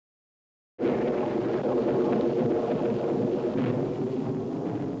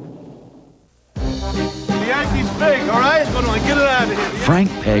big, all right? Hold on, get it out of here. Frank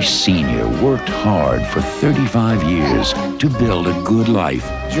Pesh Sr. worked hard for 35 years to build a good life.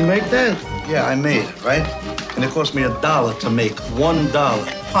 Did you make that? Yeah, I made it, right? And it cost me $1 to make $1.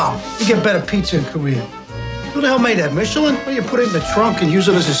 Pop, you get better pizza in Korea. Who the hell made that, Michelin? Well, you put it in the trunk and use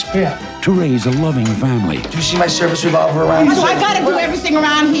it as a spare. To raise a loving family. Do you see my service revolver around here? So I gotta do everything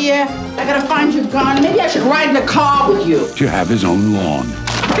around here. I gotta find your gun. Maybe I should ride in the car with you. To have his own lawn.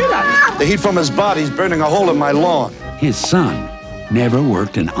 The heat from his body's burning a hole in my lawn. His son never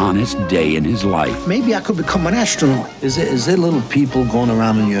worked an honest day in his life. Maybe I could become an astronaut. Is there little people going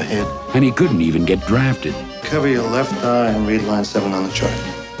around in your head? And he couldn't even get drafted. Cover your left eye and read line 7 on the chart.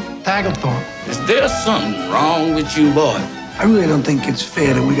 Tagglethorpe. Is there something wrong with you, boy? I really don't think it's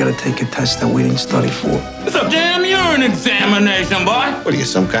fair that we gotta take a test that we didn't study for. It's a damn urine examination, boy. What are you,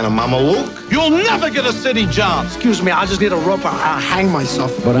 some kind of Mama Luke? You'll never get a city job. Excuse me, I just need a rope. I'll hang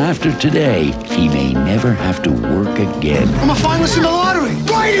myself. But after today, he may never have to work again. I'm a finalist in the lottery.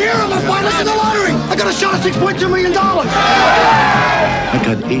 Right here, I'm a finalist in the lottery. I got a shot at $6.2 million. I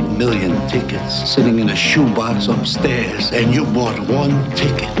got 8 million tickets sitting in a shoebox upstairs, and you bought 1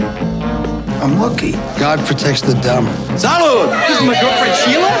 ticket. I'm lucky. God protects the dumb. Salud! This is my girlfriend,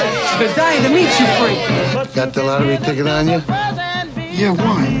 Sheila. She's been dying to meet you, Frank. Got the lottery ticket on you? Yeah,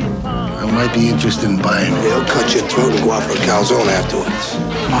 why? I might be interested in buying it. They'll cut your throat and go out for a calzone afterwards.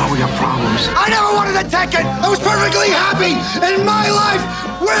 Ma, we got problems. I never wanted a ticket. I was perfectly happy in my life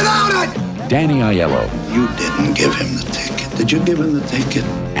without it. Danny Aiello. You didn't give him the ticket. Did you give him the ticket?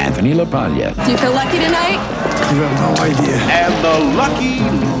 Anthony LaPaglia. Do you feel lucky tonight? You have no idea. And the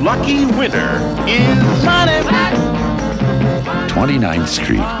lucky winner is... 29th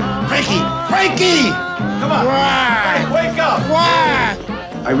Street. Frankie! Come on. Why? Wake up. Why?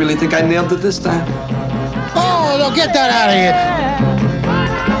 I really think I nailed it this time. Oh, no, get that out of here.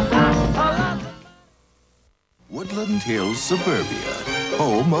 Woodland Hills Suburbia,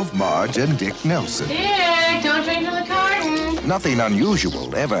 home of Marge and Dick Nelson. Dick, don't drink from the carton. Nothing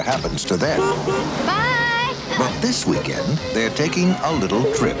unusual ever happens to them. Bye. But this weekend, they're taking a little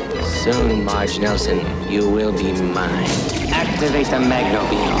trip. Soon, Marge Nelson, you will be mine. Activate the magno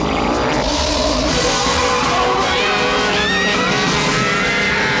beam.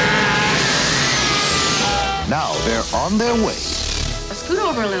 Now they're on their way Scoot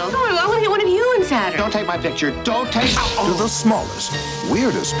over a little. Oh, I want to get one of you and Saturn. Don't take my picture. Don't take... to the smallest,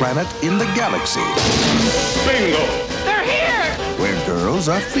 weirdest planet in the galaxy. Bingo. They're here. Where girls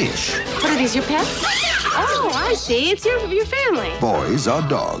are fish. What are these, your pets? Oh, I see. It's your family. Boys are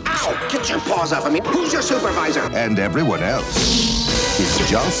dogs. Ow! Get your paws off of me. Who's your supervisor? And everyone else is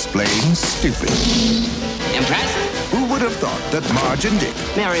just plain stupid. Impressed? Who would have thought that Marge and Dick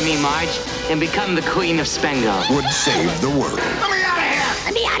Marry me, Marge, and become the Queen of Spengo. would save the world? Let me out of here!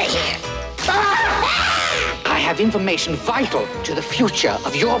 Let me out of here! I have information vital to the future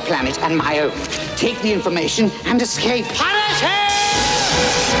of your planet and my own. Take the information and escape.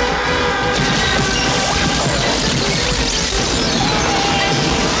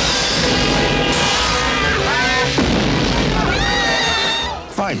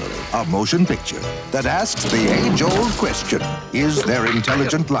 Finally, a motion picture that asks the age-old question, is there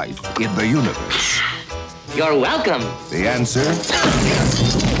intelligent life in the universe? You're welcome. The answer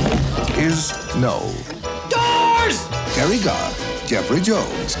is no. Doors! Terry Garr, Jeffrey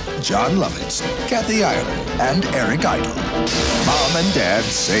Jones, John Lovitz, Kathy Ireland, and Eric Idle. Mom and Dad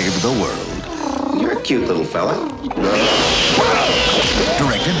save the world. You're a cute little fella.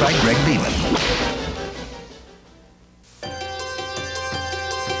 Directed by Greg Beeman.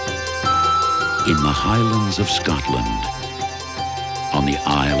 In the Highlands of Scotland, on the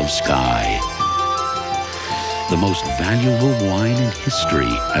Isle of Skye, the most valuable wine in history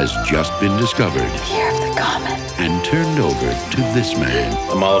has just been discovered. Year of the Comet. And turned over to this man.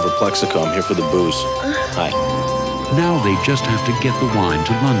 I'm Oliver Plexico. I'm here for the booze. Hi. Now they just have to get the wine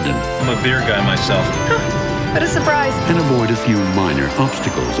to London. I'm a beer guy myself. What a surprise. And avoid a few minor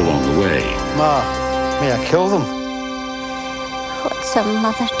obstacles along the way. Ma, may I kill them? What's a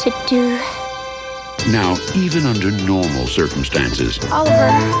mother to do? Now, even under normal circumstances,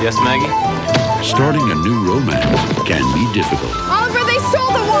 Oliver. Yes, Maggie? starting a new romance can be difficult. Oliver, they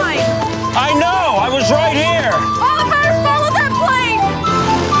stole the wine. I know! I was right here! Oliver, follow that plane.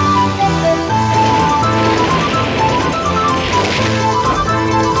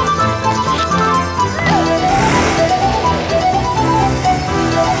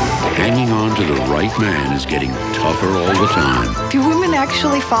 Hanging on to the right man is getting tougher all the time. Do women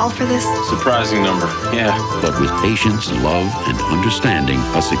actually fall for this? Surprising number, yeah. But with patience, love, and understanding,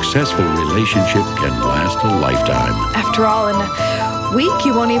 a successful relationship can last a lifetime. After all, in a week,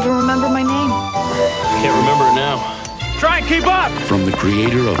 you won't even remember my name. Can't remember it now. Try and keep up! From the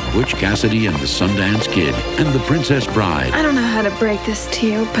creator of Butch Cassidy and the Sundance Kid and The Princess Bride. I don't know how to break this to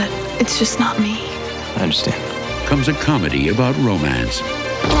you, but it's just not me. I understand. Comes a comedy about romance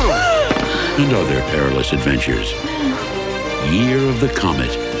and other perilous adventures. Year of the Comet.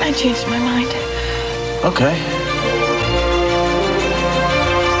 I changed my mind. Okay.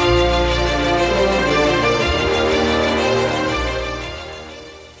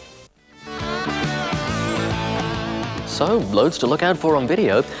 So, loads to look out for on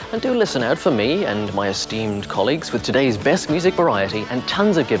video, and do listen out for me and my esteemed colleagues with today's best music variety and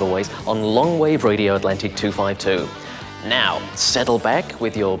tons of giveaways on Longwave Radio Atlantic 252. Now, settle back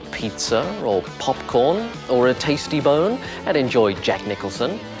with your pizza or popcorn or a tasty bone and enjoy Jack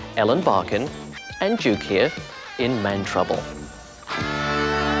Nicholson, Ellen Barkin, and Duke here in Man Trouble.